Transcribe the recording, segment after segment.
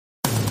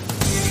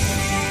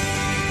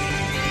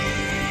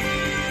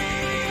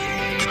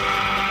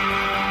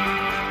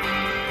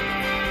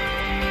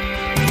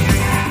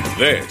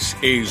This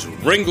is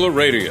Ringler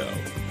Radio,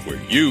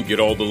 where you get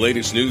all the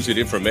latest news and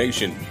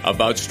information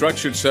about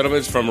structured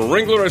settlements from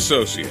Ringler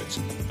Associates,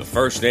 the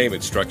first name in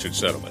structured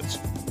settlements,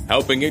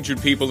 helping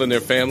injured people and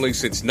their families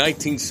since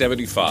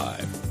 1975.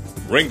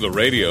 Ringler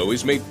Radio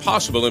is made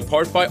possible in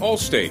part by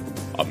Allstate,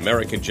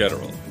 American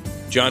General,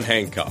 John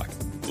Hancock,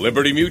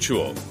 Liberty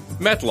Mutual,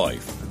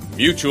 MetLife,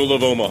 Mutual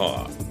of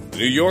Omaha,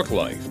 New York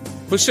Life,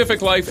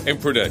 Pacific Life, and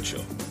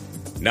Prudential.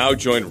 Now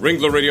join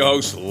Ringler Radio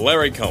host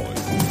Larry Cohen.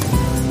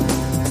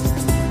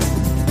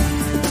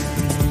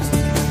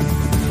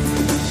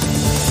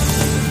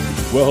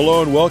 Well,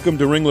 hello and welcome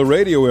to Ringler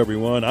Radio,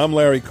 everyone. I'm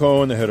Larry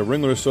Cohen, the head of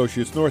Ringler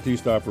Associates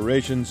Northeast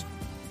Operations,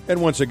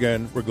 and once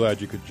again, we're glad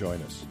you could join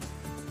us.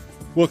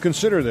 Well,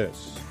 consider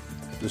this.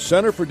 The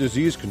Center for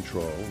Disease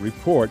Control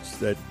reports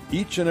that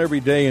each and every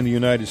day in the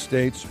United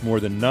States, more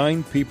than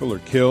 9 people are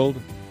killed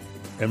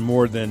and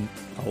more than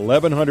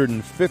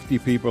 1,150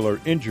 people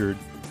are injured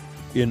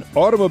in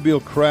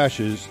automobile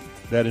crashes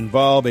that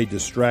involve a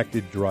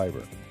distracted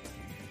driver.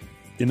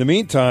 In the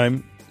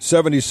meantime,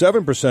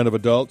 77% of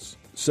adults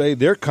say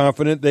they're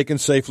confident they can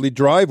safely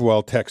drive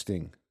while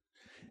texting.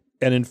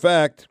 And in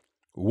fact,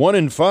 1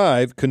 in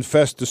 5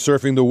 confess to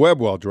surfing the web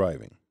while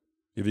driving,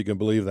 if you can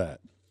believe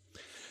that.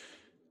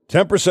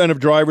 10% of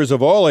drivers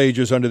of all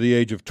ages under the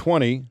age of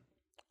 20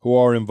 who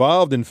are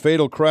involved in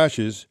fatal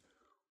crashes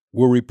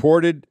were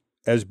reported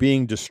as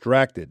being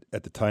distracted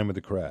at the time of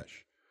the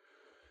crash.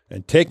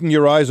 And taking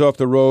your eyes off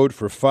the road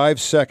for 5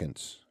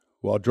 seconds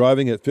while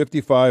driving at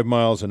 55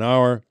 miles an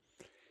hour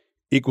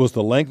equals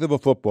the length of a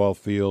football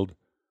field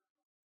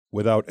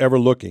without ever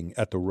looking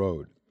at the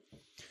road.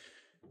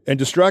 And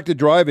distracted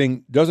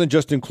driving doesn't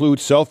just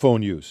include cell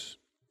phone use.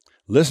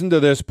 Listen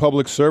to this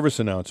public service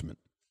announcement,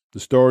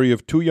 the story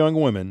of 2 young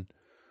women,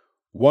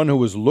 one who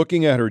was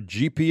looking at her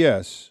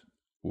GPS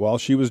while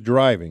she was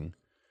driving,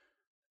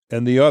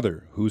 and the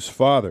other whose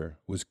father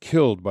was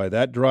killed by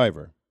that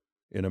driver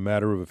in a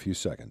matter of a few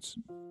seconds.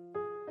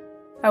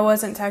 I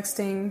wasn't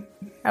texting,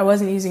 I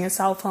wasn't using a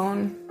cell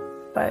phone,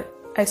 but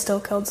I still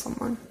killed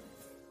someone.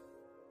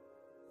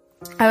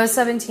 I was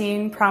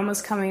 17, prom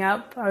was coming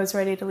up, I was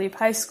ready to leave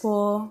high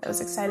school, I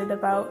was excited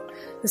about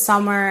the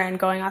summer and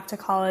going off to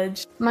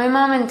college. My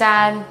mom and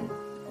dad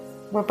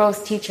were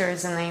both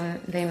teachers, and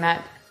they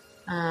met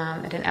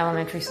at an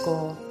elementary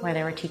school where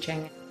they were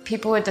teaching.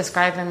 People would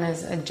describe him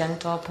as a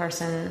gentle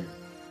person.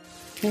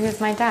 He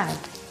was my dad.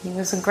 He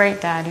was a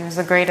great dad. He was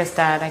the greatest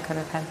dad I could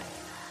have had.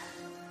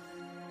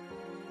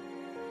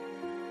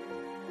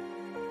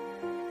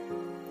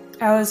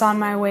 I was on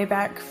my way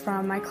back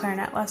from my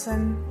clarinet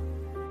lesson.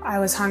 I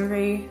was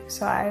hungry,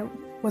 so I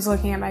was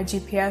looking at my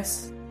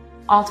GPS.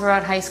 All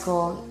throughout high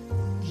school,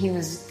 he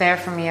was there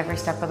for me every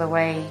step of the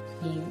way.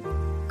 He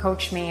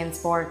coached me in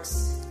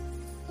sports.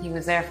 He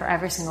was there for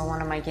every single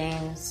one of my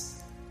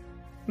games.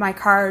 My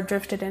car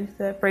drifted into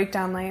the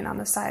breakdown lane on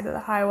the side of the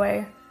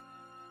highway,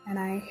 and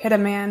I hit a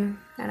man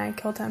and I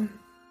killed him.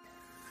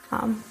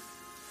 I'm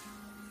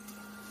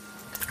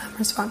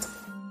responsible.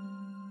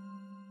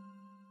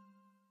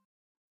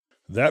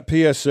 That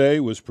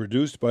PSA was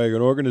produced by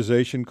an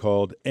organization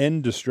called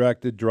End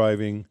Distracted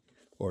Driving,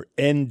 or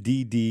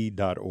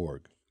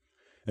NDD.org.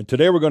 And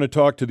today we're going to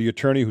talk to the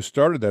attorney who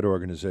started that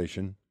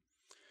organization,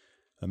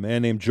 a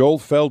man named Joel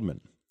Feldman,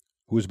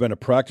 who has been a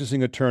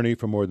practicing attorney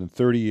for more than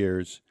 30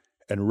 years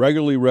and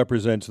regularly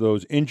represents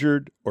those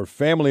injured or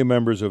family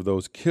members of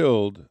those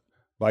killed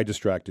by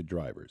distracted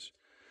drivers.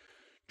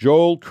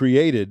 Joel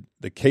created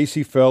the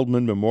Casey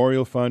Feldman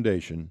Memorial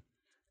Foundation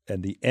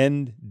and the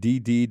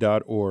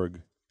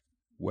NDD.org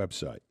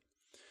website.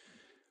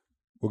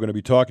 We're going to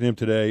be talking to him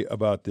today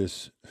about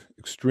this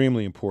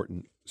extremely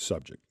important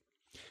subject.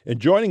 And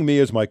joining me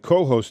as my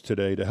co-host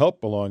today to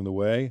help along the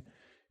way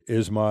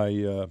is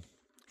my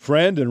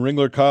friend and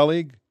Ringler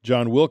colleague,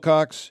 John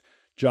Wilcox.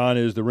 John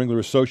is the Ringler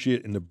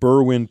Associate in the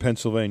Berwyn,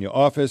 Pennsylvania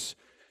office.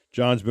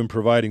 John's been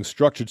providing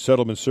structured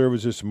settlement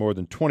services for more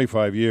than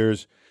 25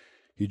 years.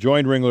 He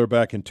joined Ringler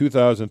back in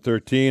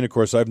 2013. Of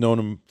course, I've known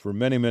him for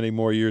many, many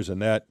more years than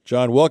that.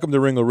 John, welcome to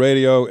Ringler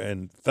Radio,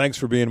 and thanks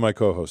for being my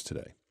co-host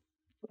today.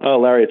 Oh,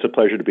 Larry, it's a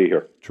pleasure to be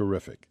here.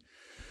 Terrific.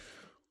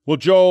 Well,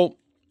 Joel,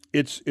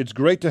 it's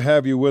great to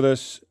have you with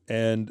us,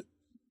 and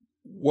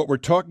what we're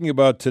talking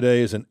about today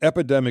is an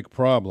epidemic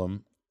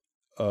problem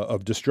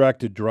of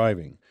distracted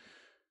driving.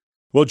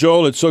 Well,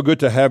 Joel, it's so good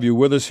to have you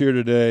with us here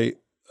today.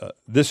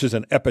 This is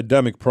an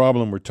epidemic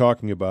problem we're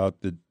talking about,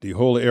 the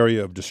whole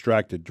area of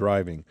distracted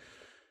driving.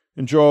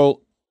 And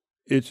Joel,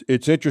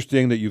 it's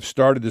interesting that you've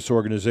started this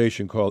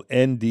organization called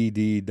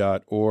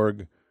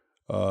NDD.org.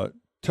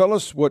 Tell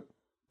us what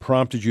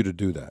prompted you to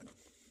do that.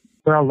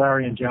 Well,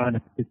 Larry and John,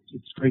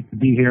 it's great to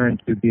be here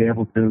and to be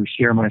able to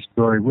share my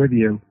story with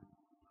you.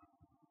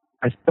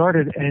 I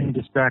started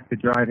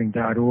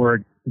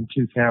NDistracteddriving.org in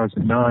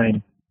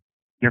 2009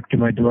 after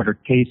my daughter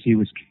Casey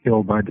was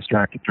killed by a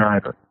distracted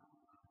driver.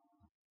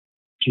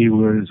 She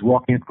was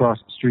walking across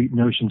the street in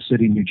Ocean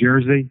City, New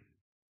Jersey.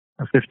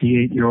 A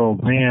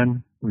 58-year-old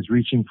man was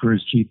reaching for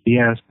his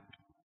GPS.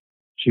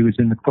 She was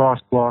in the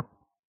crosswalk.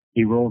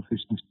 He rolled through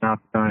some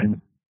stop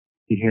signs.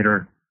 He hit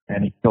her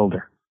and he killed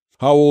her.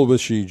 How old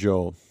was she,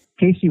 Joel?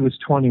 Casey was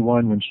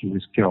 21 when she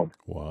was killed.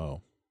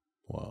 Wow.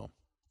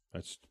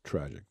 That's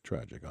tragic.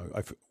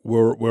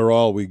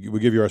 We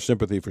give you our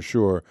sympathy for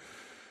sure,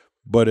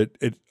 but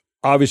it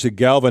obviously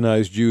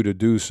galvanized you to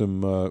do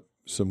some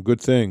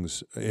good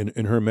things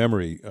in her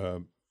memory,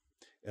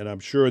 and I'm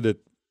sure that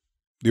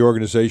the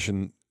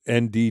organization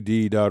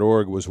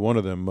NDD.org was one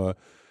of them.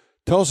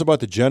 Tell us about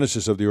the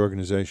genesis of the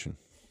organization.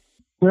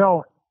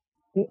 Well,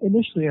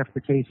 initially after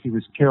Casey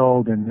was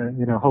killed,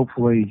 and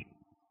hopefully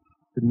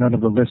none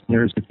of the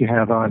listeners that you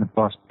have on have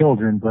lost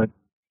children, but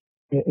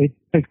it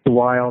takes a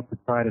while to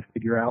try to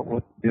figure out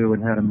what to do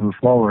and how to move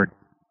forward.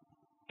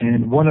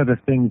 And one of the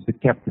things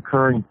that kept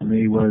occurring to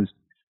me was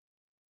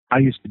I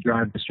used to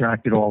drive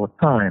distracted all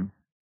the time.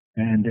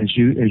 And as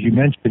you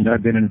mentioned,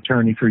 I've been an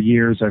attorney for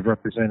years. I've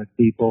represented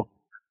people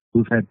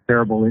who've had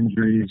terrible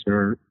injuries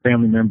or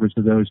family members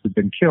of those who've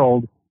been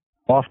killed,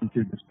 often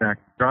through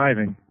distracted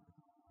driving.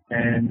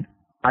 And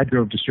I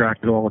drove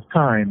distracted all the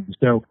time.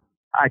 So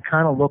I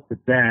kind of looked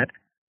at that.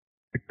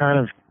 I kind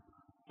of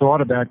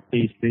thought about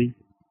Casey.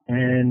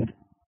 And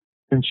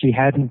since she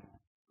hadn't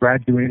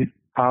graduated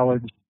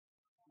college,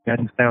 she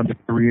hadn't found a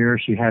career,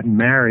 she hadn't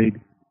married,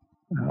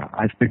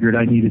 I figured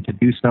I needed to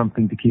do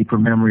something to keep her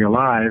memory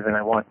alive, and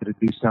I wanted to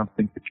do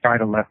something to try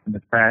to lessen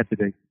the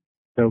tragedy.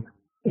 So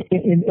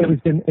it was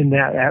in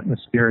that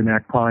atmosphere, in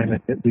that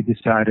climate, that we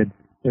decided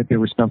that there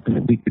was something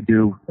that we could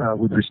do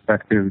with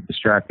respect to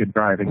distracted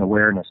driving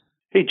awareness.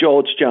 Hey,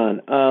 Joel, it's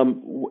John.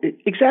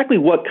 Exactly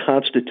what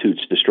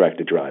constitutes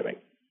distracted driving?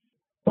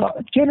 Well,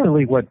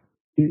 generally what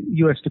the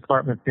U.S.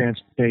 Department of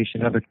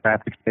Transportation and other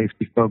traffic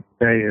safety folks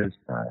say is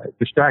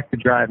distracted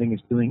driving is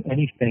doing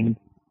anything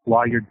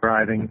while you're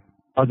driving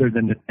other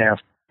than the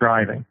task of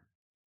driving.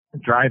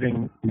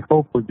 Driving, we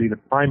hope, would be the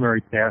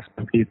primary task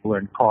when people are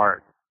in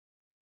cars.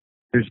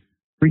 There's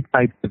three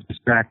types of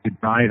distracted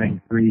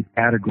driving, three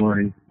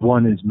categories.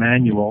 One is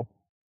manual.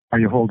 Are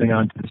you holding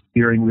on to the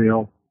steering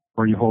wheel?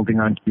 Or are you holding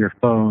on to your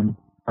phone?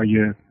 Are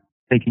you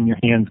taking your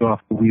hands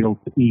off the wheel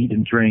to eat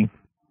and drink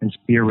and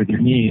steer with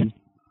your knees?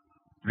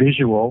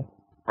 Visual,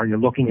 are you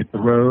looking at the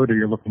road? Are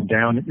you looking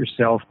down at your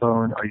cell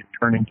phone? Are you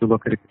turning to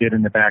look at a kid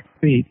in the back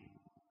seat?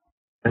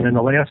 And then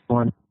the last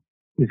one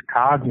is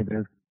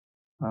cognitive.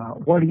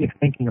 What are you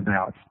thinking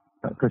about?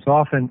 Because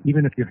often,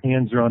 even if your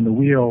hands are on the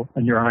wheel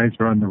and your eyes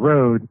are on the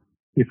road,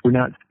 if we're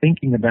not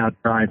thinking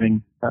about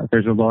driving,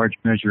 there's a large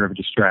measure of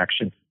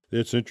distraction.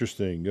 It's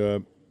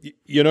interesting.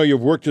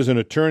 You've worked as an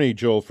attorney,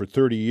 Joel, for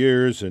 30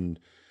 years, and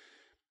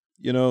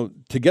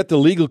to get the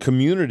legal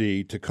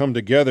community to come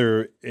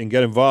together and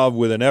get involved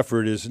with an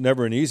effort is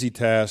never an easy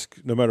task,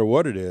 no matter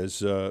what it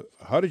is.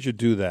 How did you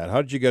do that?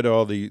 How did you get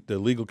all the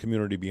legal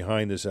community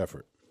behind this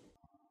effort?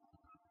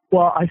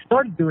 Well, I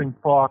started doing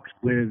talks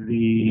with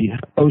the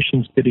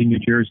Ocean City, New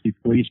Jersey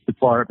Police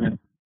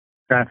Department,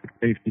 traffic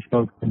safety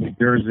folks in New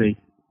Jersey.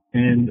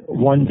 And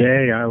one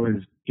day I was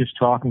just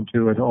talking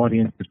to an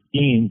audience of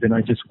teens, and I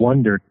just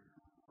wondered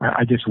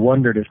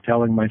if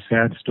telling my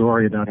sad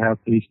story about how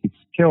Casey was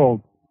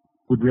killed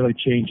would really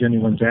change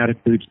anyone's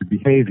attitudes or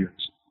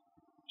behaviors.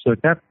 So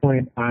at that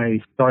point, I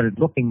started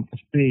looking to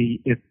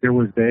see if there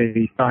was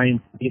a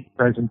scientific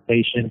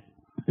presentation,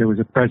 if there was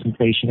a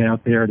presentation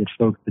out there that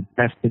folks had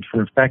tested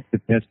for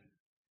effectiveness,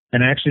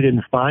 and I actually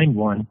didn't find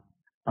one.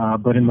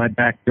 But in my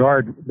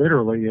backyard,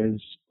 literally,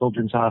 is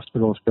Children's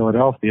Hospital of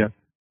Philadelphia.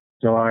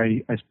 So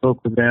I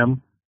spoke with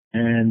them,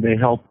 and they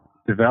helped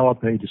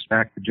develop a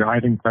distracted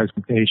driving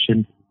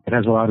presentation that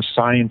has a lot of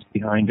science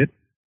behind it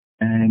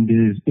and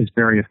is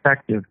very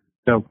effective.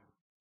 So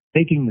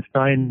taking the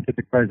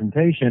scientific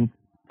presentation,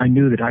 I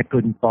knew that I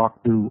couldn't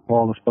talk to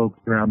all the folks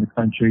around the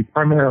country,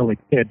 primarily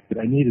kids, but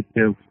I needed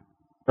to.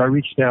 So I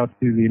reached out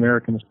to the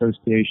American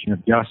Association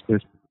of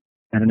Justice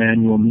at an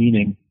annual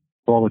meeting,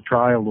 all the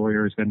trial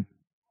lawyers, and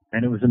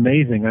it was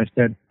amazing. I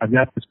said, I've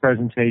got this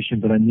presentation,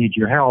 but I need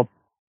your help.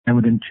 And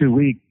within 2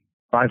 weeks,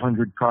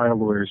 500 trial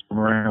lawyers from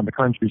around the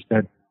country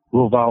said,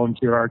 we'll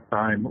volunteer our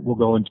time, we'll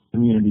go into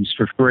communities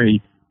for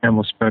free, and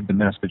we'll spread the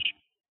message.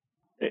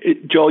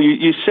 Joel,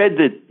 you said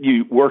that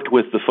you worked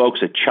with the folks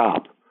at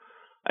CHOP,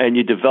 and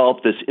you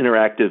developed this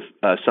interactive,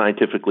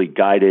 scientifically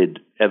guided,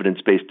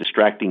 evidence-based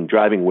distracting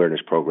driving awareness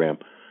program.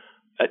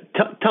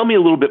 Tell me a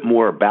little bit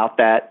more about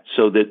that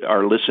so that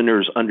our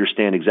listeners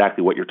understand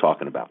exactly what you're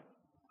talking about.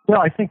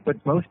 Well, I think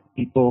what most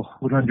people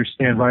would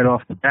understand right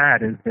off the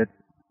bat is that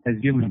as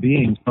human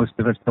beings, most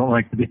of us don't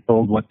like to be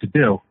told what to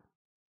do.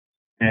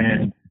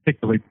 And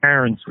particularly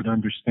parents would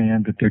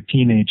understand that their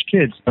teenage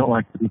kids don't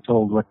like to be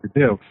told what to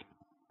do.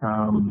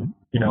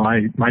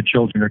 My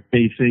children are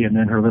Casey and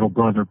then her little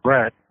brother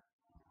Brett.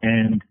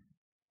 And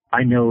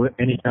I know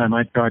anytime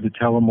I tried to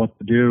tell them what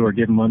to do or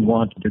give them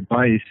unwanted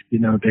advice,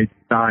 they'd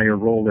sigh or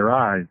roll their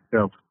eyes.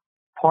 So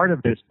part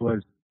of this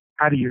was,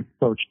 how do you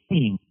approach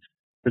teens?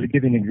 So to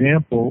give you an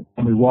example,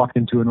 when we walk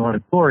into an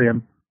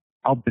auditorium,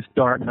 I'll just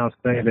start and I'll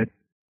say that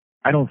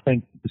I don't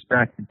think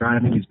distracted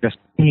driving is just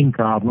a teen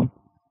problem.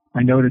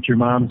 I know that your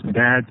moms and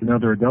dads and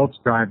other adults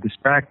drive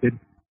distracted,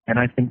 and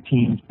I think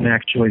teens can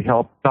actually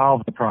help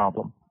solve the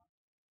problem.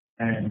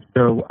 And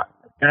so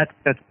that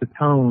sets the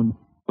tone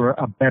for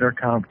a better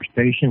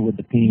conversation with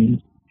the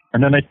teens.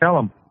 And then I tell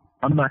them,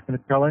 I'm not going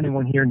to tell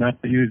anyone here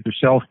not to use their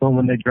cell phone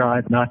when they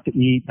drive, not to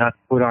eat, not to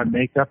put on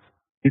makeup.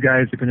 You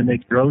guys are going to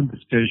make your own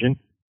decision.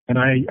 And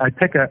I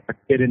pick a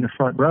kid in the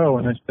front row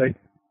and I say,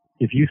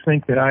 if you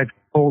think that I've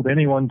told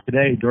anyone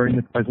today during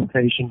the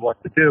presentation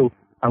what to do,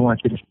 I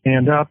want you to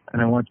stand up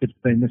and I want you to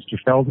say, Mr.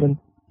 Feldman,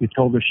 you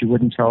told us you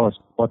wouldn't tell us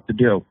what to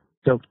do.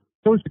 So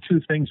those are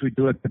two things we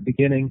do at the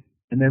beginning.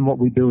 And then what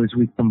we do is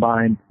we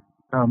combine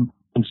some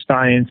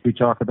science. We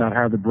talk about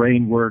how the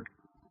brain works.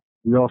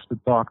 We also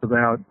talk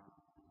about,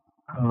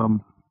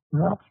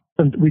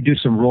 we do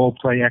some role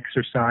play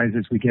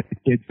exercises. We get the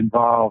kids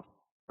involved,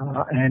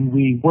 and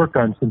we work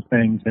on some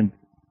things. And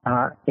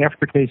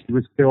after Casey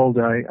was killed,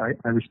 I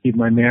received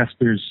my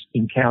master's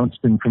in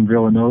counseling from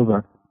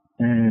Villanova.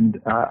 And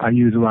I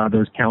use a lot of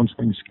those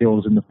counseling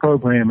skills in the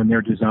program, and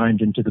they're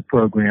designed into the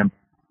program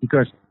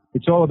because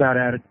it's all about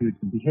attitudes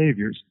and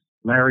behaviors.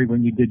 Larry,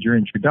 when you did your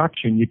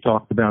introduction, you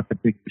talked about the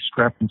big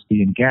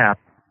discrepancy and gap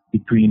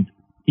between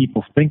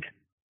people think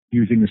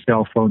using the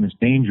cell phone is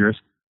dangerous.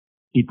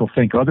 People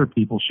think other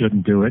people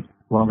shouldn't do it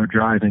while they're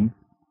driving,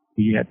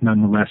 yet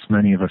nonetheless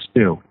many of us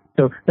do.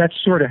 So that's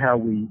sort of how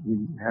we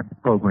have the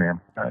program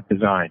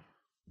designed.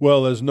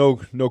 Well, there's no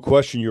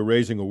question you're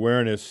raising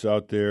awareness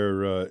out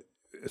there,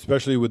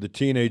 especially with the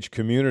teenage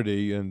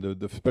community and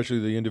especially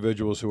the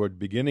individuals who are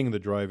beginning the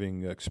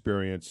driving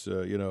experience,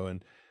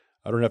 and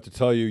I don't have to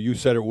tell you, you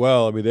said it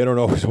well. I mean, they don't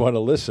always want to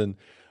listen,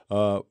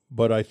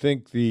 but I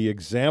think the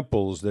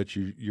examples that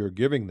you're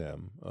giving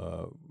them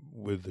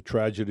with the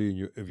tragedy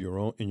in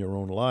your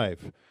own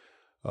life,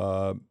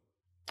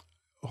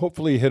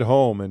 hopefully hit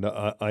home. And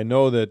I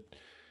know that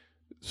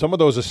some of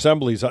those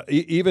assemblies,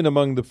 even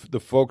among the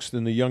folks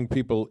and the young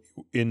people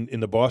in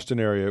the Boston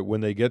area,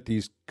 when they get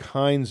these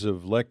kinds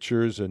of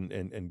lectures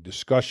and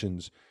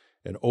discussions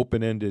and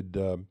open-ended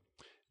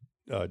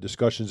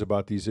discussions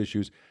about these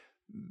issues,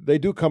 they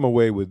do come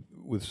away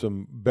with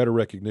some better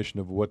recognition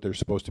of what they're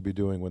supposed to be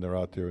doing when they're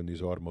out there in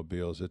these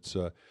automobiles. It's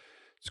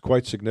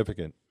quite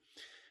significant.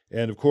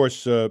 And, of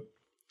course,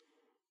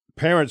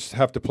 parents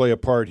have to play a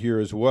part here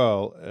as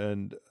well.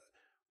 And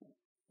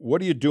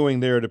what are you doing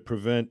there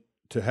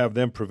to have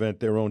them prevent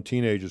their own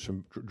teenagers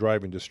from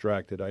driving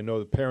distracted? I know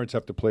the parents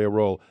have to play a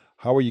role.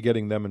 How are you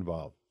getting them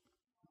involved?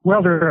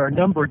 Well, there are a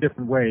number of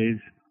different ways.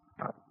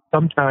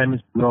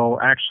 Sometimes we'll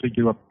actually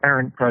do a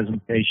parent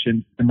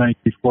presentation the night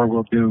before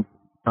we'll do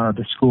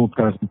the school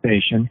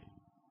presentation.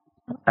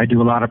 I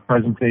do a lot of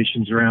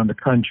presentations around the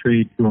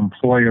country to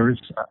employers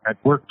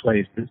at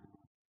workplaces.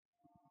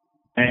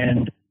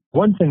 And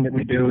one thing that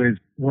we do is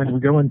when we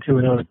go into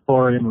an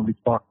auditorium and we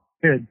talk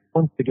to kids,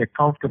 once they get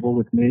comfortable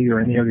with me or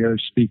any of the other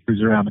speakers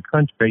around the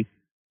country,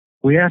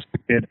 we ask the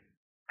kid,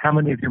 how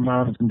many of your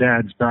moms and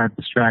dads drive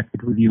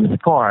distracted with you in the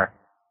car?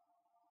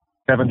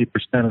 70%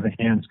 of the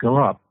hands go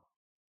up.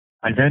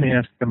 I then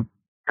ask them,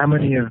 how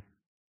many of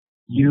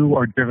you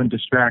are driven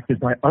distracted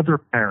by other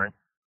parents,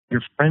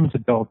 your friends'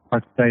 adults,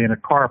 let's say, in a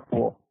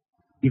carpool?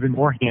 Even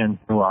more hands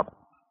go up.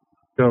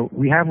 So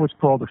we have what's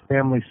called a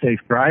family safe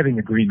driving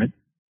agreement.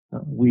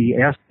 We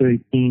ask the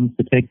teens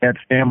to take that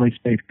family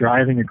safe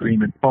driving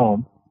agreement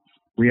home.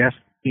 We ask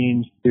the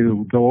teens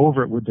to go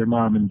over it with their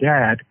mom and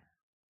dad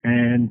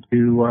and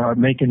to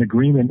make an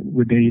agreement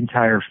with the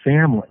entire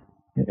family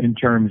in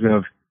terms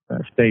of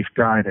safe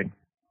driving.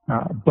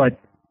 But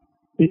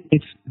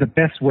it's the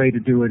best way to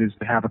do it is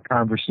to have a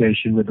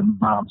conversation with the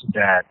moms and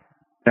dads.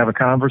 Have a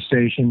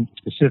conversation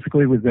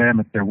specifically with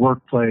them at their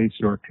workplace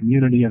or a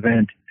community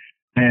event.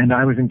 And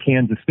I was in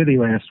Kansas City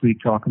last week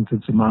talking to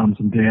some moms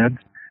and dads.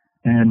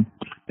 And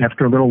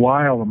after a little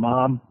while, a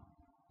mom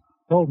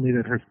told me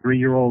that her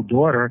 3-year-old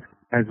daughter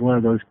has one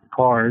of those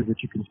cars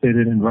that you can sit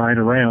in and ride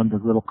around,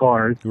 those little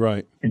cars.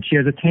 Right. And she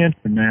has a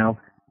tantrum now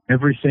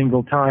every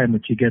single time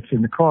that she gets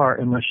in the car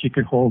unless she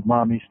can hold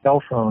mommy's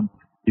cell phone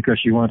because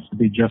she wants to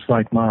be just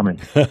like mommy.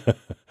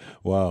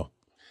 Wow.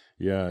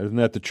 Yeah, isn't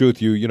that the truth?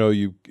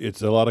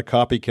 It's a lot of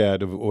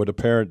copycat of what a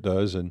parent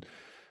does, and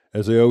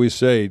as they always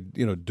say,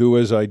 do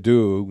as I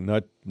do,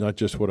 not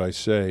just what I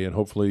say, and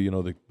hopefully,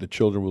 the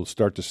children will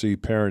start to see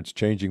parents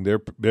changing their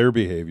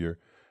behavior,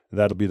 and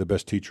that'll be the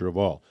best teacher of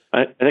all.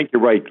 I think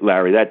you're right,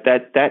 Larry.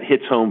 That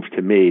hits home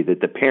to me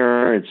that the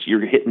parents,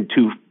 you're hitting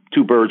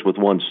two birds with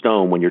one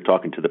stone when you're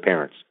talking to the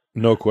parents.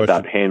 No question.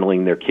 About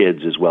handling their kids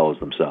as well as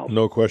themselves.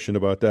 No question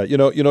about that.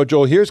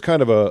 Joel, here's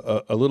kind of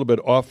a little bit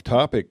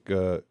off-topic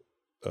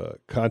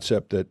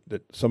concept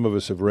that some of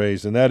us have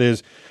raised, and that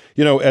is,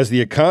 as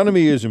the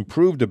economy has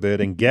improved a bit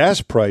and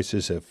gas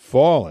prices have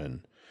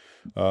fallen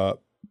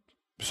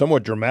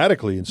somewhat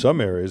dramatically in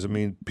some areas, I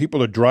mean,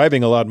 people are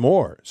driving a lot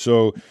more.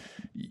 So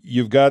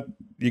you got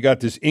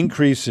this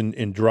increase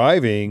in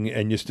driving,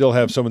 and you still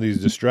have some of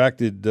these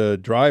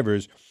distracted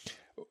drivers.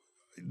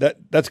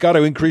 That's got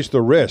to increase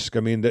the risk.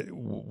 I mean,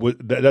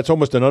 that's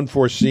almost an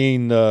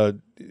unforeseen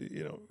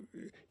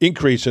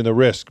increase in the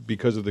risk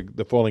because of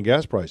the falling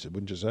gas prices,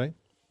 wouldn't you say?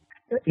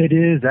 It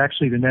is.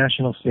 Actually, the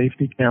National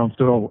Safety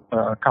Council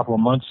a couple of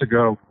months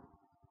ago,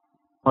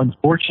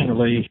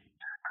 unfortunately,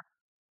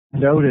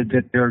 noted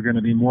that there are going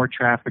to be more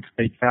traffic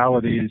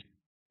fatalities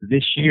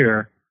this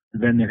year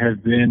than there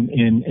have been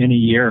in any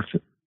year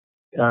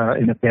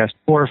in the past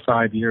 4 or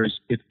 5 years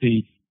if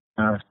the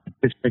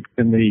statistics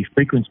and the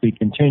frequency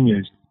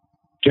continues.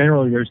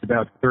 Generally, there's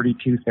about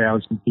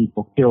 32,000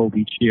 people killed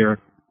each year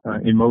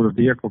in motor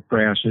vehicle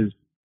crashes,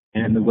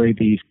 and the way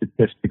the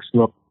statistics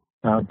look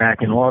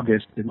back in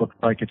August, it looks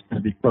like it's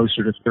going to be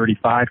closer to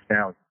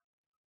 35,000.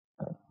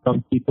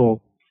 Some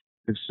people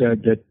have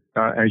said that,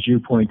 as you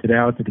pointed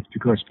out, that it's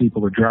because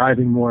people are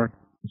driving more.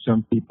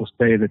 Some people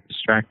say that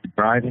distracted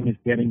driving is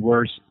getting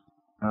worse.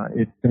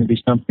 It's going to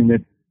be something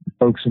that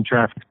folks in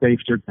traffic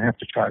safety are going to have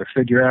to try to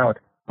figure out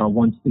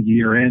once the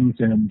year ends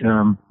and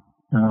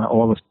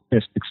all the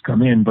statistics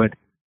come in. But,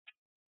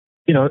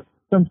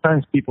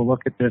 sometimes people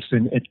look at this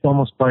and it's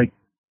almost like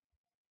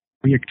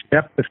we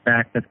accept the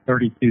fact that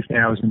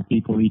 32,000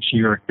 people each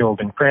year are killed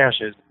in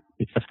crashes.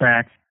 It's a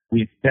fact.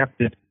 We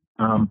accept it.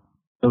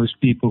 Those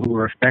people who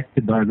are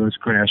affected by those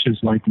crashes,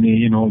 like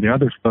me and all the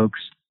other folks,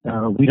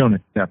 we don't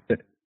accept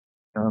it.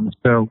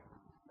 So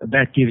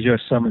that gives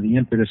us some of the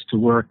impetus to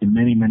work in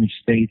many, many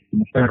states,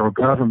 and the federal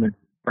government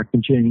are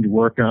continuing to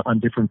work on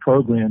different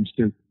programs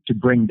to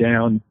bring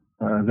down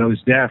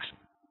those deaths,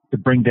 to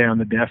bring down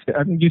the deaths.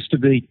 I mean, it used to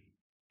be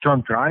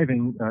drunk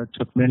driving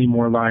took many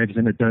more lives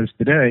than it does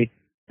today,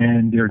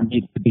 and there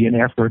needs to be an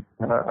effort,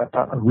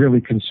 a really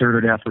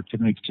concerted effort to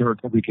make sure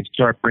that we can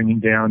start bringing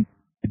down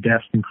the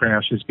deaths and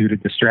crashes due to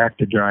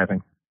distracted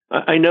driving.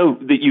 I know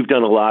that you've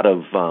done a lot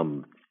of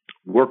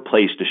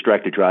workplace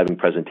distracted driving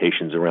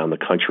presentations around the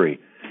country.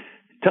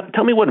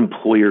 Tell me what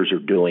employers are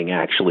doing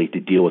actually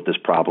to deal with this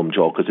problem,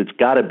 Joel, because it's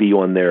got to be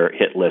on their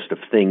hit list of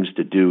things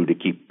to do to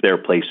keep their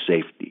place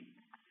safety.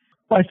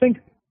 Well, I think,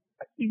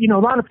 a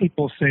lot of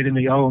people say to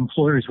me,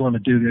 employers want to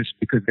do this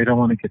because they don't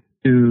want to get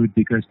sued,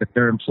 because if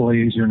their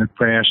employees are in a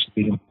crash,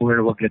 the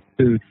employer will get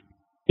sued.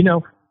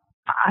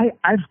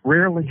 I've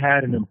rarely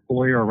had an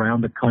employer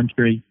around the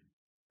country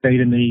say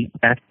to me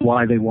that's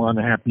why they want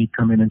to have me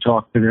come in and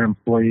talk to their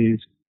employees.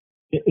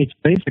 It's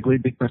basically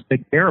because they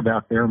care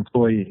about their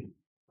employees.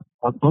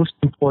 Most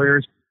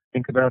employers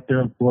think about their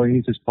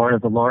employees as part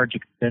of a large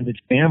extended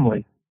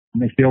family,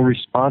 and they feel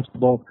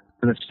responsible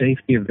for the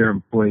safety of their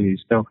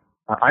employees. So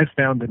I've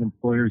found that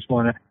employers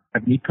want to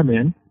have me come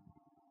in.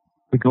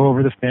 We go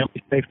over the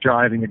Family Safe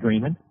Driving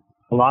Agreement.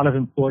 A lot of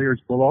employers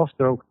will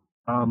also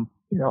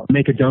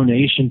make a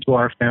donation to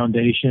our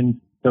foundation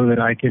so that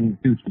I can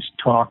do this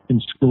talk in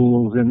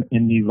schools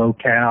in the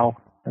locale.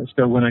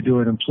 So when I do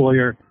an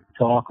employer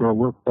talk or a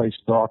workplace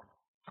talk,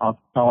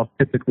 I'll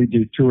typically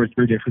do 2 or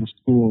 3 different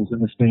schools in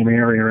the same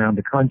area around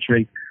the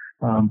country.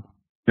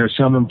 There are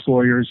some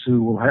employers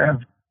who will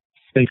have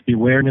safety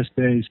awareness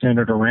days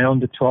centered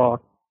around the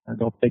talk.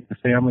 They'll take the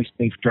Family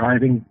Safe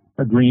Driving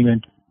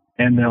Agreement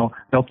and they'll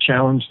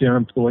challenge their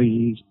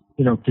employees.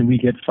 Can we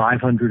get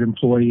 500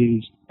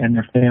 employees and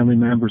their family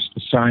members to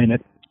sign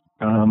it?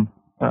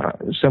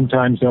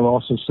 Sometimes they'll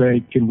also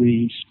say, can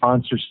we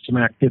sponsor some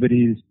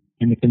activities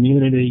in the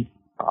community?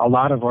 A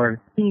lot of our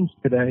teams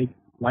today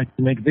like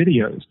to make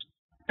videos,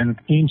 and the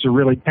teams are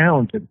really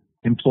talented.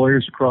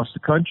 Employers across the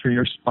country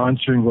are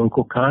sponsoring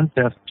local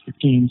contests for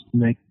teams to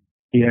make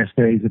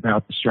PSAs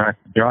about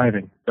distracted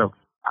driving. So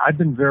I've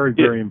been very,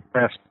 very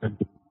impressed with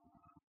the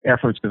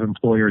efforts of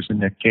employers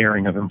and their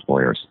caring of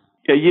employers.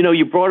 Yeah,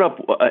 you brought up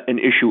an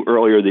issue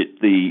earlier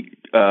that the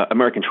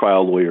American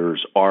trial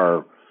lawyers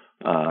are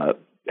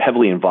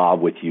heavily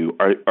involved with you.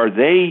 Are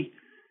they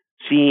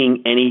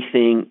seeing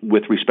anything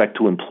with respect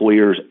to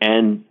employers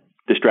and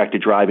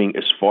distracted driving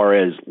as far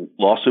as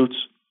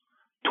lawsuits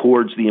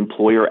towards the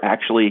employer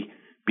actually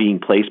being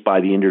placed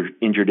by the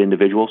injured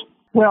individuals?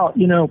 Well,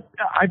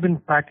 I've been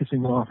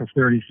practicing law for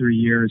 33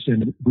 years,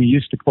 and we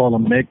used to call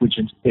them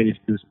negligence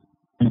cases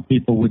when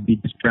people would be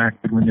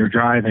distracted when they're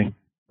driving.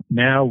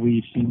 Now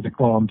we seem to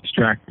call them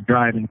distracted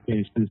driving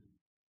cases.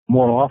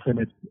 More often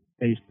it's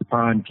based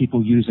upon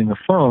people using a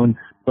phone,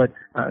 but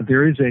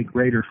there is a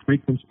greater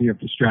frequency of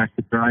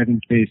distracted driving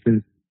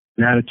cases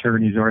that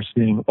attorneys are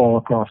seeing all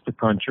across the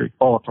country,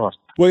 Well,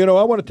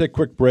 I want to take a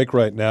quick break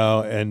right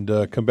now and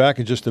come back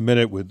in just a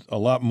minute with a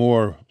lot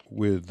more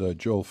with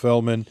Joel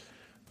Feldman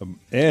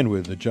and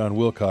with John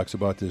Wilcox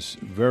about this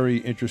very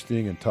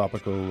interesting and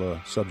topical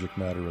subject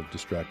matter of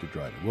distracted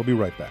driving. We'll be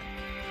right back.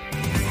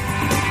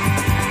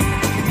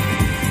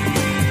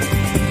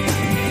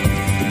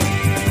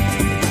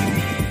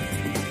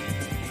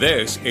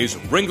 This is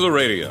Ringler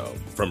Radio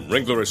from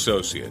Ringler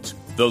Associates,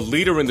 the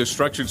leader in the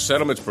structured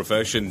settlements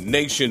profession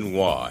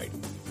nationwide.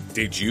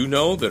 Did you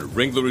know that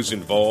Ringler is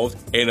involved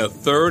in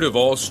 1/3 of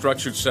all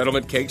structured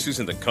settlement cases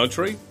in the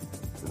country?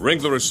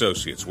 Ringler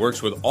Associates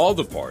works with all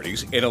the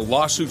parties in a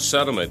lawsuit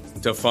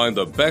settlement to find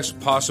the best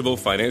possible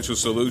financial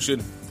solution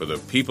for the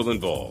people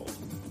involved.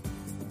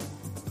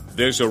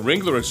 There's a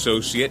Ringler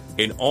Associate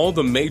in all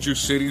the major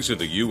cities of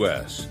the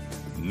U.S.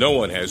 No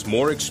one has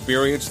more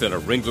experience than a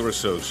Ringler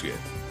Associate.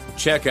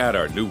 Check out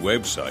our new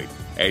website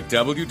at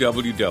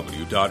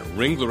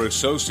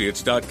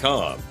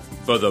www.ringlerassociates.com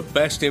for the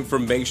best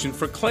information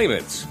for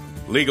claimants,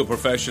 legal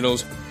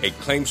professionals, and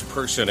claims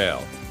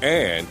personnel,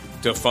 and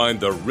to find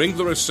the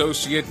Ringler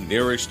associate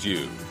nearest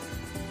you.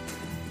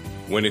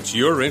 When it's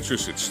your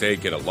interest at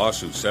stake in a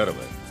lawsuit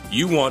settlement,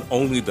 you want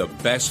only the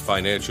best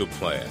financial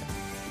plan.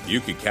 You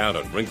can count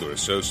on Ringler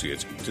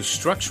Associates to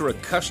structure a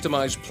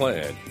customized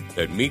plan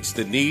that meets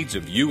the needs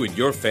of you and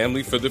your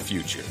family for the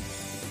future.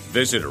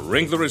 Visit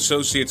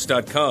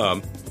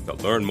ringlerassociates.com to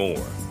learn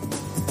more.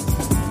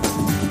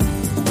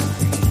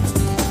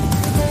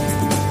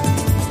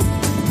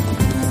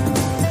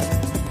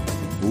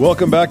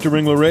 Welcome back to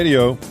Ringler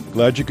Radio.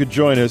 Glad you could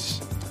join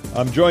us.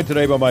 I'm joined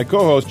today by my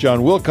co-host,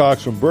 John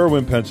Wilcox from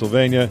Berwyn,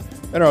 Pennsylvania,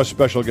 and our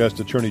special guest,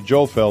 Attorney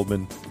Joel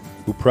Feldman,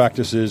 who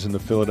practices in the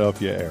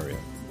Philadelphia area.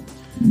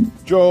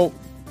 Joel,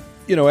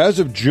 as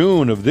of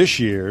June of this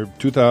year,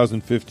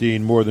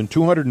 2015, more than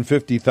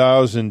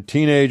 250,000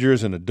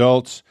 teenagers and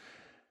adults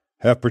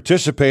have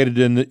participated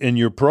in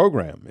your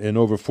program in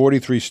over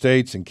 43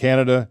 states and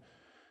Canada.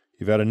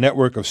 You've had a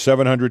network of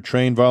 700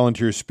 trained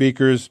volunteer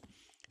speakers,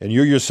 and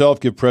you yourself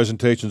give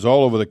presentations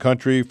all over the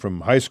country,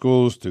 from high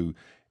schools to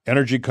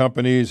energy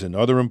companies and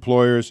other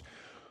employers.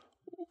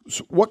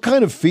 So what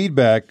kind of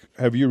feedback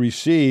have you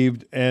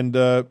received, and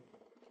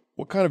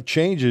what kind of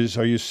changes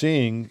are you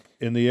seeing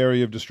in the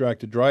area of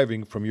distracted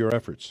driving from your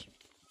efforts?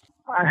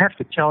 I have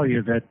to tell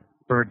you that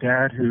for a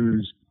dad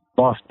who's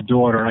lost a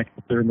daughter, I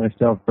consider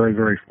myself very,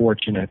 very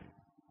fortunate.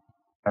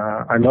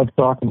 I love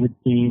talking with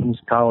teens,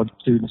 college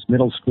students,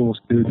 middle school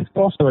students,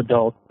 also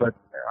adults, but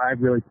I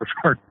really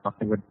prefer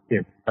talking with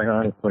kids, quite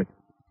honestly.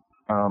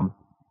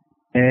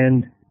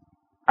 And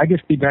I get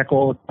feedback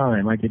all the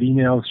time. I get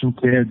emails from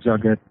kids. I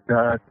get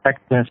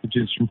text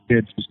messages from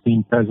kids who've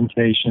seen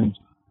presentations.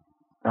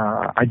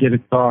 I did a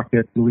talk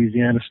at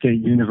Louisiana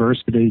State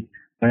University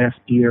last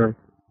year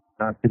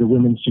to the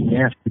women's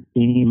gymnastics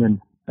team,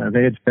 and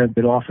they had said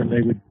that often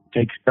they would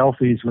take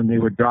selfies when they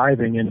were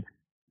driving, and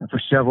for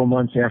several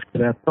months after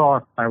that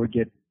talk, I would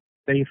get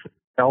safe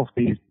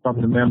selfies from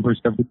the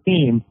members of the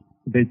team.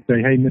 They'd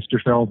say, "Hey,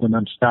 Mr. Feldman,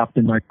 I'm stopped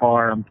in my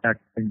car. I'm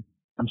texting.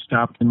 I'm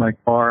stopped in my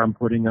car. I'm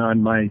putting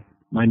on my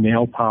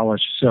nail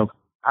polish." So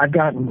I've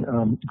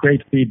gotten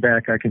great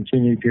feedback. I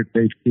continue to get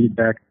great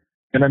feedback,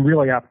 and I'm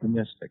really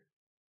optimistic.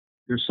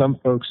 There's some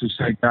folks who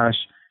say, "Gosh,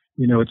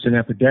 it's an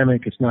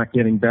epidemic. It's not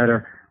getting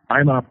better."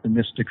 I'm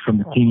optimistic from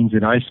the teens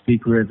that I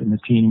speak with and the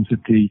teens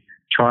that the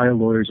trial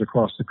lawyers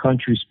across the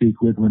country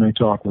speak with when I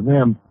talk with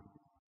them,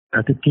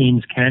 that the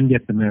teens can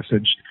get the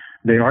message.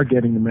 They are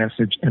getting the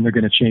message, and they're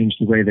going to change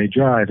the way they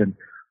drive. And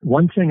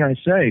one thing I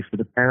say for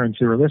the parents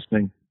who are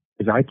listening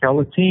is I tell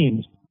the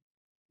teens,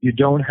 you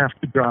don't have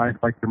to drive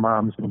like your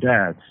moms and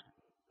dads.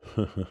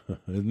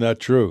 Isn't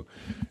that true?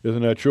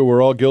 Isn't that true?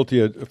 We're all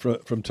guilty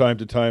from time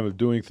to time of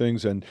doing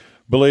things. And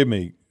believe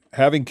me,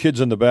 having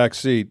kids in the back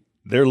seat,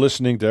 they're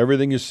listening to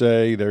everything you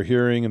say, they're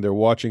hearing and they're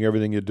watching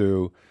everything you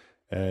do.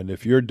 And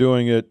if you're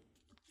doing it,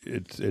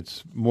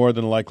 it's more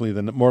likely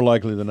than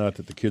not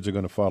that the kids are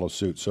going to follow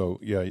suit. So,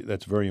 yeah,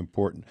 that's very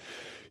important.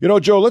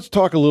 Joe, let's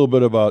talk a little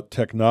bit about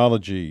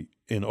technology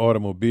in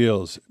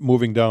automobiles,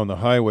 moving down the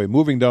highway,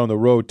 moving down the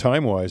road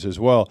time-wise as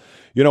well.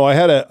 I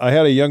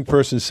had a young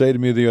person say to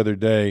me the other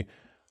day,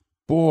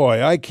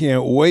 "Boy, I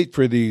can't wait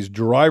for these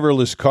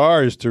driverless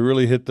cars to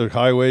really hit the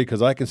highway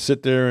because I can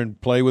sit there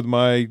and play with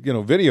my,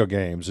 video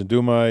games and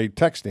do my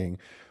texting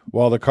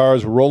while the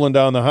car's rolling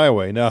down the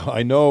highway." Now,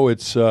 I know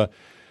it's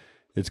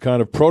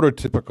kind of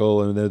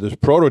prototypical and there's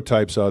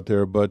prototypes out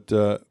there, but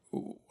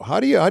how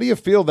do you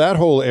feel that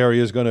whole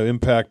area is going to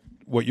impact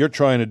what you're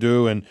trying to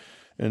do, and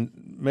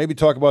maybe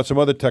talk about some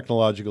other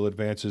technological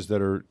advances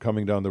that are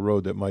coming down the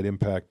road that might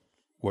impact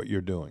what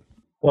you're doing?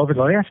 Well, over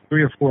the last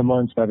 3 or 4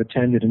 months, I've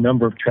attended a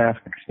number of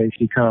traffic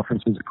safety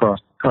conferences across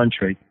the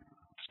country,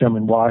 some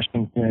in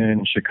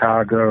Washington,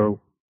 Chicago,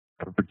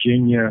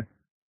 Virginia,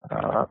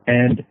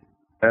 and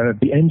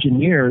the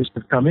engineers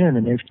have come in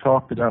and they've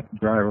talked about the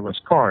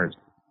driverless cars.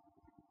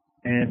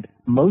 And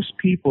most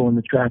people in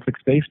the traffic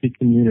safety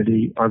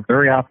community are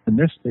very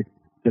optimistic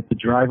that the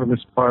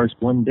driverless cars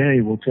one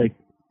day will take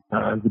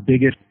the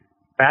biggest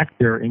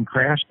factor in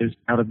crashes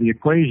out of the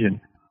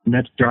equation, and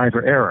that's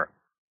driver error.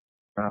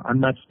 I'm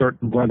not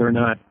certain whether or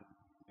not,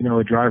 a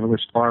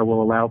driverless car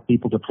will allow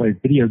people to play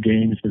video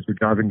games as they're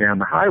driving down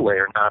the highway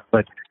or not,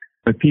 but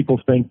people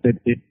think that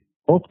it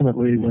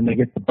ultimately, when they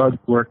get the bugs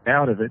worked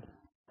out of it,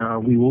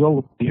 we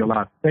will be a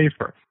lot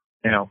safer.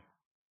 Now,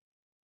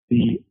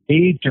 the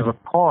age of a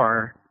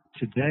car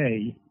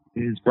today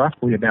is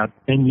roughly about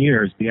 10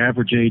 years, the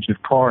average age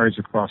of cars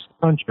across the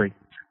country.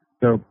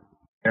 So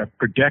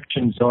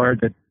projections are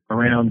that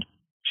around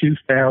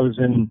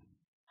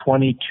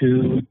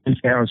 2022,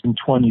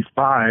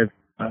 2025,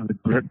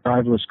 the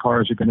driverless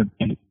cars are going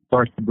to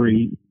start to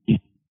be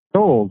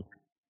sold.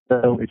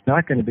 So it's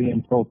not going to be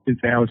until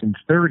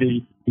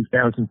 2030,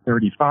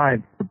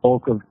 2035, the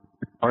bulk of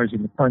the cars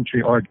in the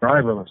country are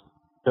driverless.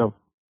 So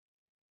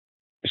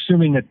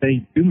assuming that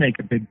they do make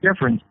a big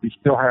difference, we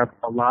still have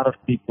a lot of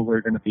people who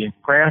are going to be in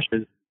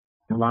crashes,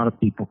 a lot of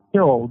people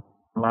killed,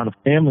 a lot of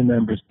family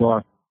members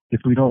lost,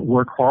 if we don't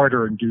work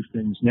harder and do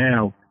things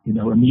now,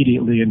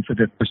 immediately and for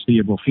the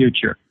foreseeable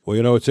future.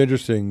 Well, it's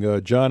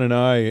interesting. John and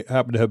I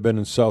happened to have been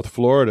in South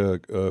Florida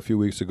a few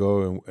weeks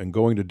ago, and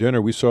going to dinner,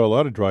 we saw a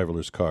lot of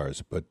driverless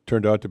cars, but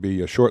turned out to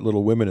be short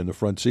little women in the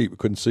front seat. We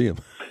couldn't see them.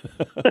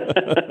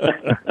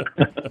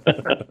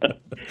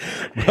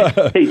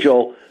 Hey,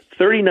 Joel,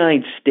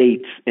 39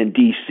 states and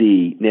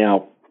D.C.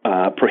 now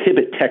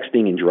prohibit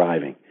texting and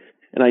driving.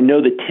 And I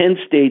know that 10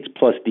 states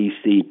plus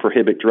D.C.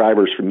 prohibit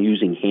drivers from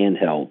using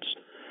handhelds.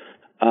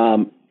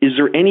 Is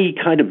there any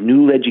kind of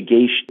new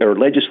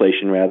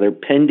legislation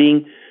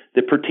pending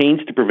that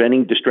pertains to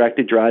preventing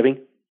distracted driving?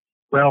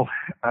 Well,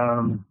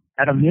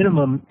 at a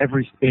minimum,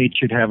 every state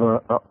should have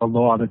a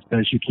law that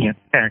says you can't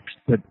text,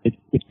 but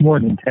it's more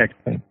than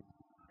texting.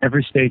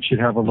 Every state should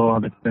have a law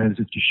that says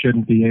that you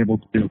shouldn't be able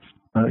to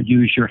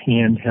use your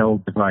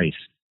handheld device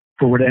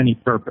for any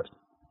purpose.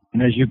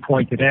 And as you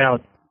pointed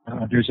out,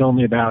 there's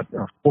only about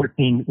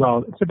 14,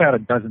 well, it's about a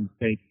dozen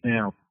states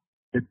now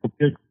that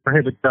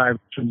prohibit drivers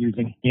from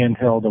using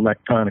handheld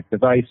electronic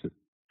devices.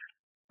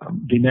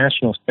 The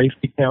National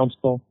Safety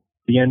Council,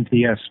 the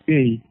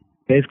NTSB,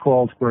 they've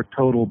called for a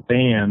total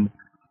ban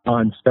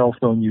on cell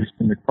phone use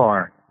in the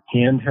car,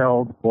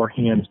 handheld or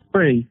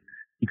hands-free,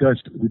 because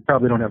we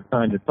probably don't have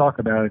time to talk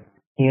about it.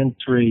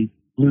 Hands-free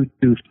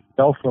Bluetooth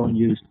cell phone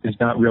use is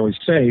not really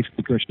safe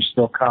because you're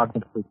still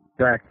cognitively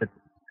distracted.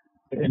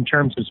 In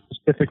terms of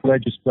specific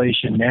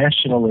legislation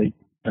nationally,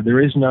 there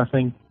is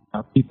nothing.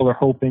 People are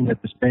hoping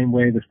that the same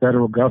way the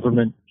federal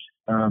government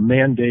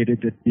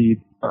mandated that the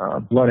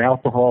blood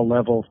alcohol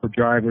level for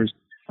drivers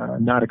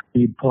not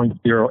exceed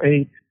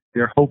 0.08,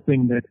 they're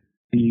hoping that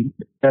the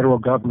federal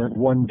government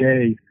one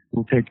day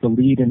will take the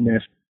lead in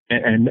this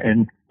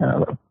and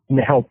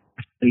help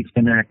states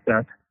enact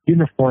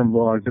uniform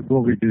laws that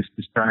will reduce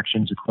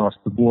distractions across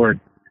the board,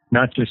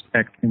 not just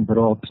texting, but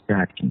all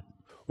distractions.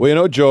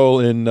 Well, Joel,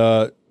 in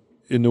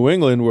New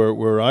England,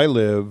 where I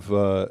live,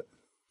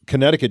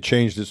 Connecticut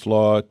changed its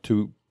law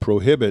to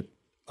prohibit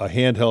a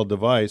handheld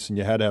device, and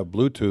you had to have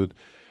Bluetooth.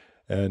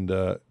 And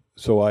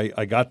so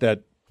I got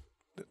that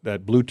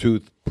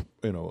Bluetooth,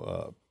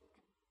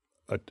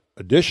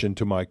 addition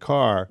to my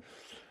car.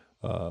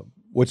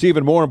 What's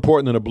even more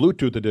important than a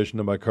Bluetooth addition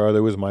to my car,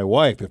 there was my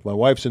wife. If my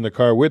wife's in the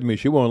car with me,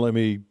 she won't let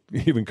me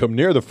even come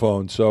near the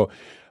phone. So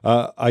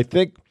I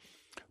think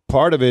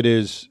part of it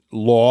is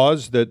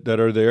laws that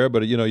are there,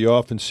 but, you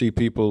often see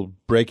people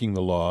breaking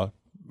the law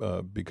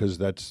because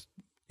that's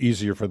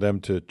easier for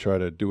them to try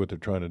to do what they're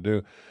trying to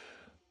do.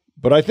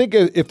 But I think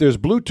if there's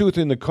Bluetooth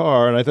in the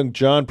car, and I think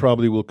John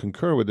probably will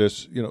concur with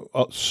this,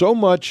 so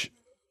much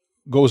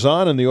goes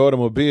on in the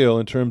automobile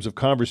in terms of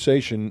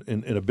conversation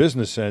in a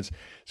business sense,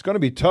 it's going to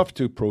be tough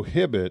to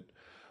prohibit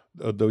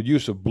the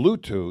use of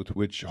Bluetooth,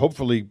 which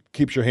hopefully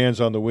keeps your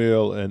hands on the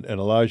wheel and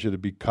allows you to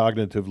be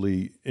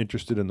cognitively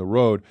interested in the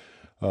road.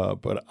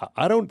 But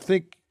I don't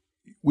think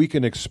we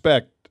can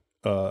expect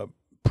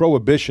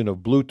prohibition of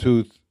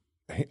Bluetooth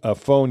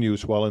phone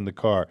use while in the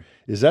car.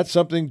 Is that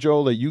something,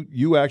 Joel, that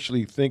you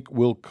actually think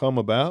will come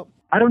about?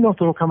 I don't know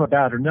if it will come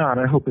about or not.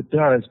 I hope it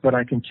does, but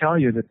I can tell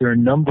you that there are a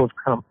number of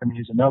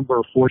companies, a number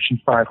of Fortune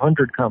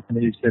 500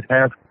 companies that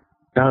have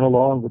gone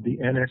along with the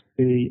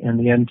NSB and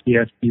the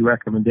NTSB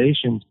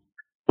recommendations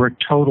for a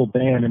total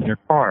ban in their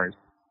cars.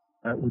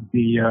 That would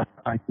be,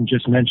 I can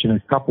just mention a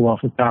couple off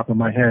the top of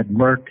my head: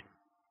 Merck,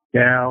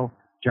 Dow,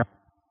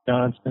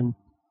 Johnson,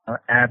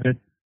 Abbott,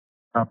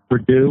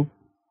 Purdue.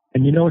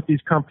 And you know what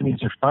these companies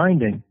are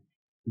finding?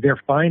 They're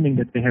finding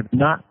that they have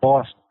not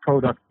lost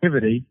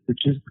productivity,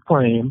 which is the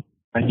claim.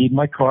 I need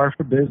my car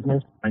for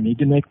business. I need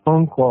to make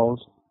phone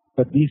calls.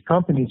 But these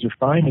companies are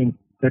finding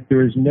that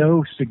there is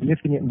no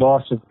significant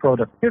loss of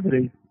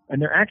productivity,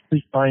 and they're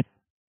actually finding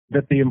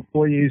that the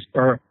employees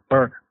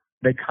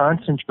they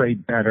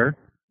concentrate better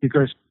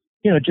because,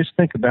 just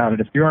think about it.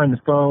 If you're on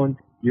the phone,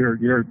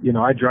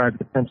 I drive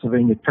the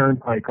Pennsylvania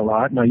Turnpike a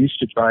lot, and I used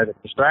to drive it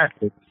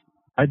distracted.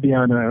 I'd be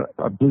on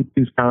a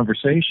Bluetooth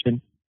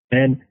conversation,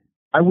 and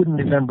I wouldn't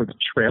remember the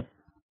trip.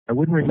 I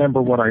wouldn't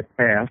remember what I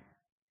passed.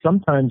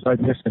 Sometimes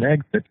I'd miss an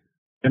exit.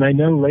 And I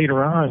know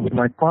later on with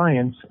my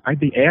clients, I'd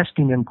be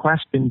asking them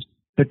questions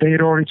that they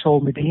had already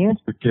told me the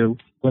answer to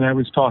when I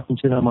was talking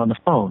to them on the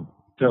phone.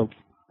 So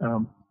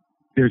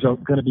there's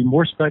going to be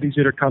more studies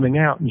that are coming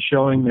out and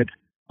showing that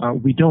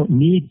we don't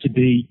need to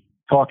be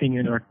talking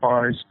in our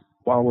cars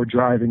while we're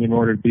driving in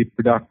order to be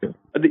productive.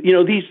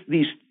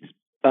 These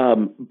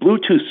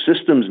Bluetooth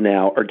systems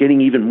now are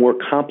getting even more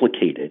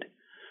complicated,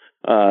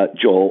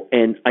 Joel.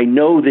 And I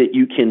know that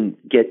you can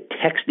get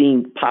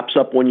texting pops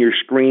up on your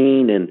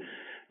screen, and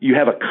you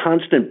have a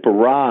constant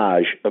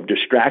barrage of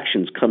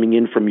distractions coming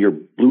in from your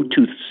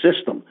Bluetooth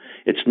system.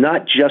 It's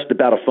not just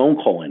about a phone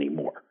call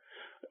anymore.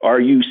 Are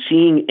you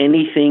seeing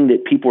anything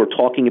that people are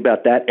talking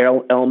about that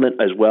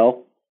element as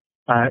well?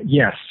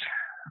 Yes.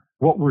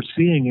 What we're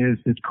seeing is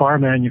that car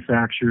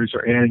manufacturers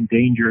are adding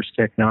dangerous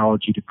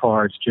technology to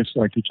cars, just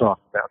like you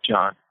talked about,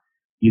 John.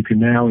 You can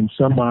now, in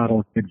some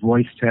models, get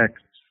voice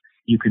text.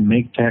 You can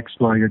make text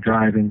while you're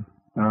driving.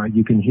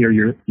 You can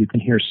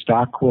hear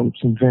stock quotes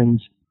and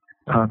things.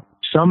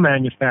 Some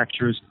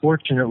manufacturers,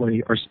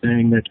 fortunately, are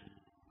saying that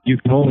you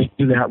can only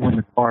do that when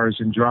the car is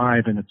in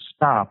drive and it's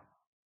stopped.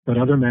 But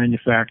other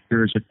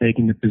manufacturers are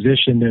taking the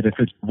position that if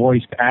it's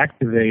voice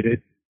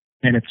activated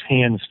and it's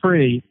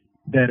hands-free,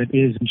 that it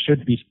is and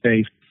should be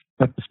safe,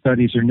 but the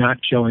studies are not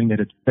showing that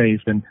it's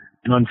safe. And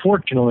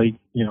unfortunately,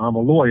 I'm a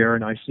lawyer,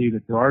 and I see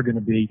that there are going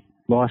to be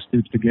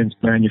lawsuits against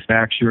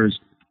manufacturers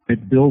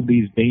that build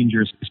these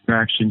dangerous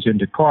distractions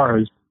into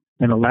cars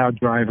and allow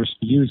drivers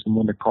to use them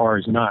when the car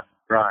is not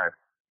in drive.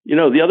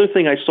 The other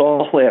thing I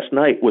saw last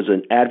night was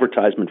an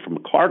advertisement from a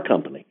car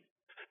company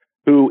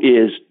who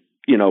is,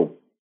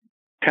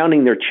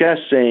 pounding their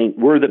chest saying,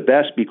 we're the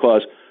best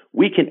because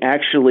we can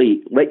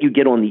actually let you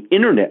get on the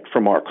internet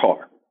from our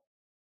car.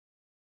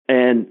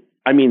 And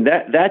I mean,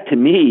 that to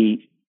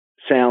me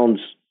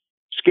sounds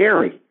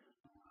scary.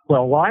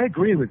 Well, I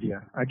agree with you.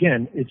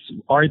 Again,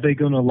 are they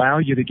going to allow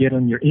you to get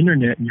on your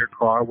internet in your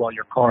car while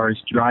your car is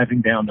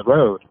driving down the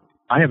road?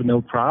 I have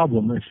no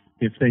problem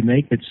if they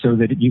make it so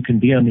that you can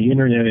be on the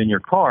internet in your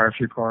car if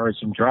your car is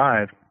in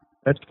drive.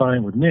 That's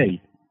fine with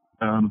me.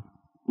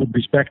 With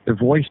respect to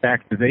voice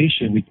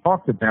activation, we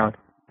talked about,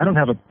 I don't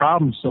have a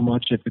problem so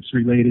much if it's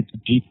related to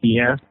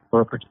GPS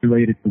or if it's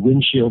related to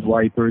windshield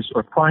wipers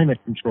or climate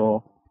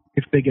control,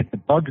 if they get the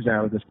bugs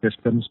out of the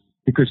systems,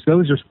 because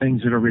those are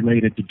things that are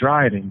related to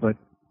driving. But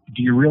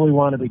do you really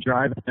want to be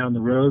driving down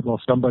the road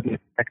while somebody is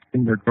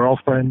texting their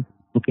girlfriend,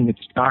 looking at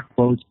stock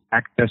quotes,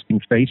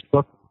 accessing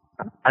Facebook?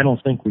 I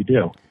don't think we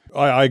do.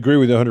 I agree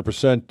with you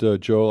 100%,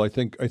 Joel. I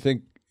think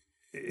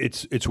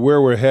it's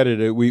where we're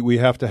headed. We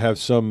have to have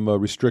some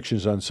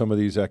restrictions on some of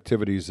these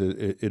activities.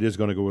 It is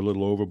going to go a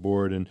little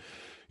overboard. And,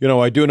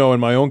 I do know in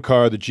my own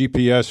car, the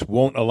GPS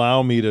won't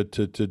allow me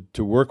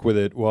to work with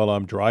it while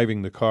I'm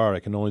driving the car.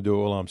 I can only do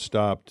it while I'm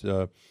stopped.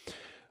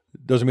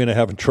 Doesn't mean I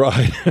haven't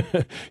tried,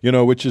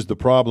 which is the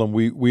problem.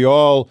 We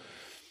all,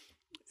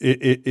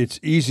 it's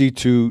easy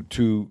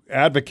to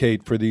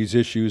advocate for these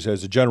issues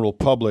as a general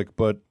public,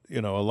 but, a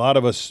lot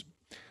of us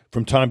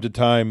from time to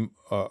time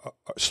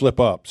slip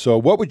up.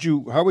 So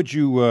how would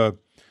you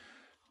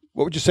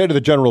say to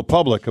the general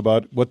public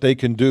about what they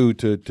can do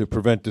to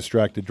prevent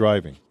distracted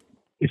driving?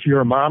 If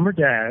you're a mom or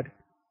dad,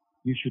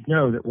 you should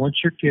know that once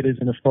your kid is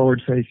in a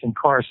forward-facing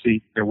car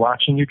seat, they're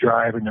watching you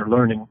drive and they're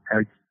learning how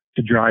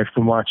to drive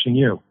from watching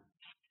you.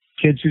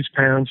 Kids whose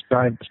parents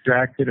drive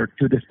distracted are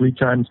 2 to 3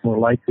 times more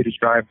likely to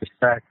drive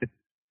distracted.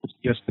 It's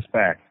just a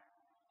fact.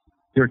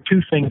 There are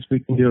 2 things we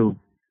can do.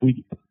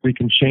 We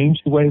can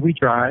change the way we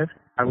drive.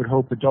 I would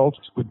hope adults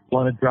would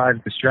want to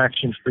drive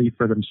distraction-free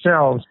for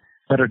themselves,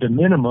 but at a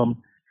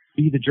minimum,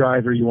 be the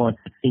driver you want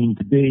the teen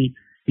to be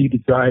the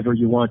driver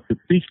you want the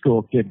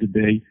preschool kid to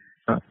be,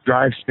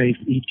 drive safe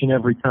each and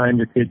every time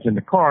your kid's in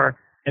the car,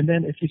 and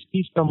then if you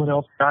see someone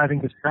else driving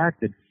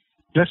distracted,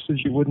 just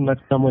as you wouldn't let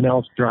someone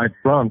else drive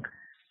drunk,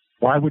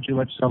 why would you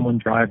let someone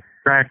drive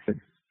distracted?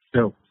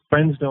 So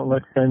friends don't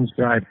let friends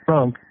drive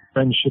drunk,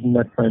 friends shouldn't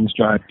let friends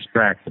drive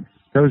distracted.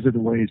 Those are the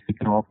ways we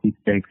can all keep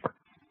safer.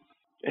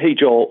 Hey,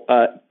 Joel,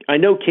 I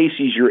know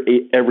Casey's your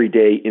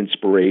everyday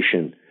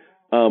inspiration.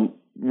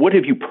 What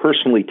have you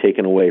personally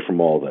taken away from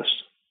all this?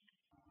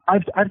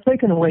 I've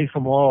taken away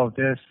from all of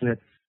this that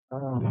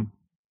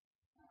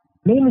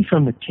mainly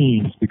from the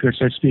teens,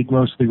 because I speak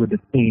mostly with the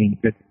teens,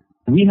 that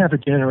we have a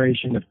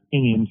generation of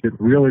teens that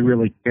really,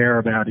 really care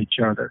about each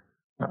other.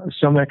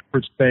 Some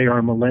experts say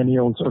our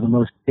millennials are the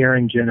most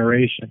caring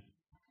generation.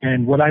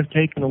 And what I've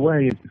taken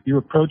away is if you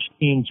approach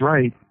teens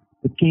right,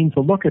 the teens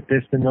will look at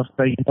this and they'll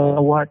say, you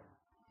know what?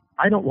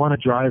 I don't want to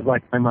drive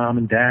like my mom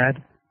and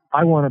dad.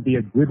 I want to be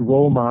a good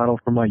role model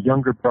for my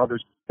younger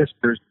brothers and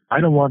sisters. I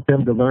don't want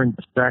them to learn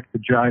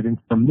distracted driving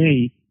from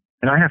me,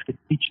 and I have to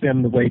teach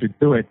them the way to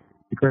do it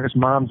because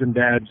my mom and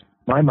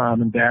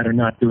dad are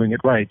not doing it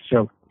right.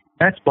 So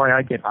that's why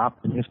I get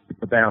optimistic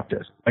about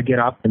this. I get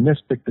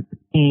optimistic that the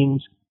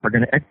teens are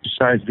going to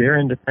exercise their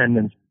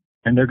independence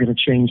and they're going to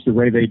change the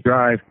way they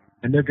drive,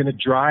 and they're going to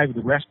drive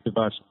the rest of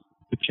us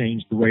to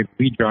change the way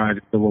we drive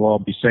so we'll all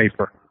be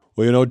safer.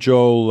 Well,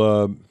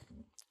 Joel,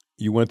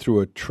 you went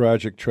through a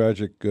tragic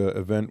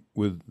event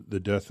with the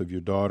death of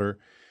your daughter,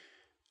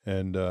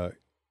 and I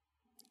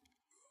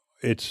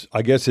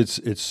guess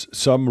it's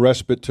some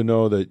respite to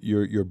know that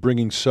you're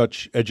bringing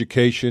such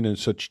education and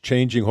such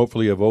changing,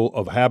 hopefully,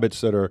 of habits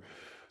that are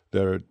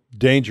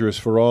dangerous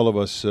for all of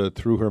us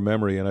through her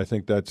memory, and I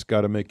think that's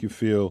got to make you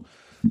feel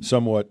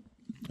somewhat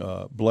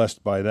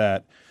blessed by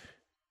that.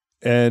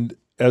 And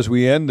as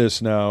we end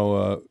this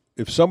now,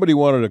 if somebody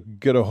wanted to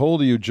get a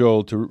hold of you,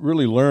 Joel, to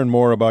really learn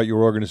more about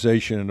your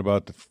organization and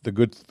about the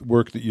good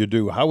work that you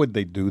do, how would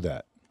they do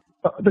that?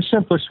 The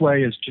simplest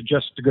way is to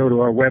go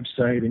to our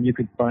website, and you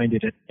can find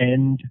it at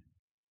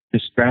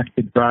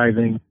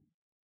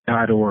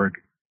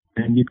enddistracteddriving.org.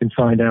 And you can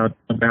find out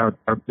about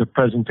the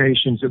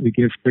presentations that we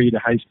give free to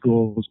high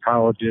schools,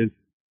 colleges.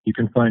 You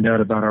can find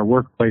out about our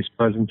workplace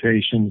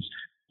presentations.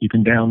 You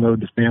can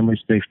download the Family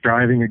Safe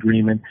Driving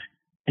Agreement.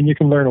 And you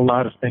can learn a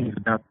lot of things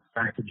about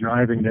distracted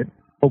driving that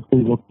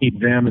hopefully will keep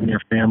them and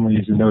their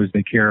families and those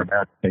they care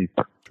about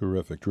safer.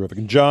 Terrific.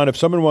 And John, if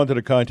someone wanted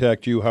to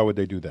contact you, how would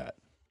they do that?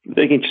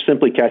 They can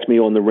simply catch me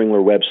on the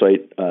Ringler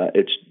website.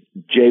 It's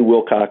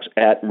jwilcox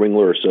at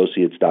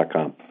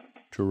ringlerassociates.com.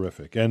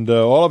 Terrific. And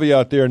all of you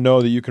out there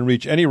know that you can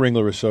reach any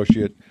Ringler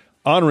associate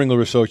on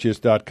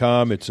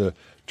ringlerassociates.com. It's a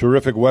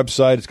terrific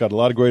website. It's got a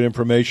lot of great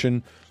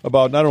information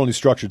about not only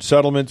structured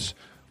settlements,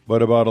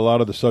 but about a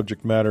lot of the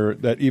subject matter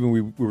that even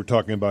we were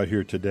talking about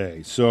here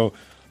today. So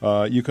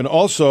you can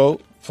also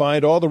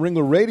find all the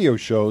Ringler Radio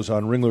shows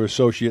on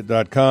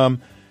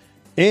ringlerassociate.com,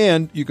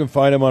 and you can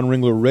find them on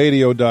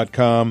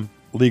ringlerradio.com,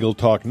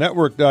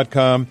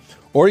 legaltalknetwork.com,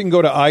 or you can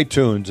go to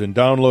iTunes and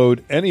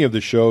download any of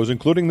the shows,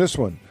 including this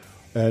one,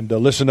 and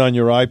listen on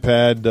your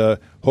iPad,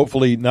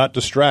 hopefully not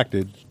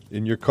distracted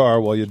in your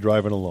car while you're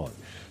driving along.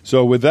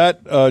 So with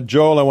that,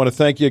 Joel, I want to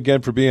thank you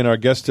again for being our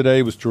guest today.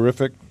 It was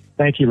terrific.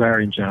 Thank you,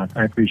 Larry and John.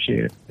 I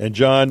appreciate it. And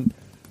John,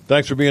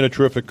 thanks for being a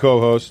terrific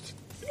co-host.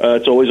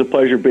 It's always a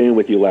pleasure being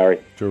with you, Larry.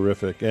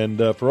 Terrific.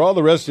 And for all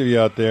the rest of you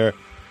out there,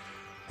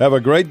 have a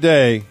great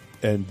day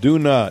and do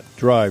not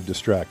drive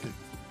distracted.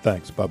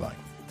 Thanks. Bye-bye.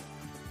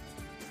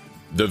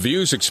 The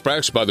views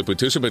expressed by the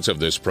participants of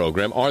this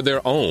program are their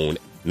own.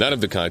 None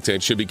of the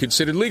content should be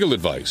considered legal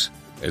advice.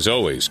 As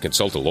always,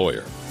 consult a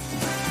lawyer.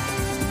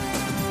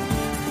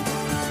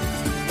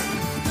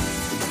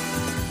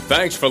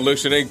 Thanks for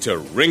listening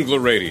to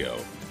Ringler Radio.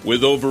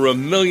 With over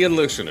 1 million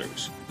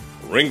listeners,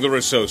 Ringler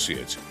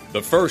Associates,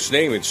 the first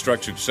name in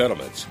structured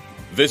settlements.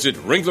 Visit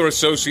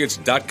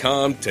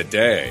ringlerassociates.com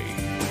today.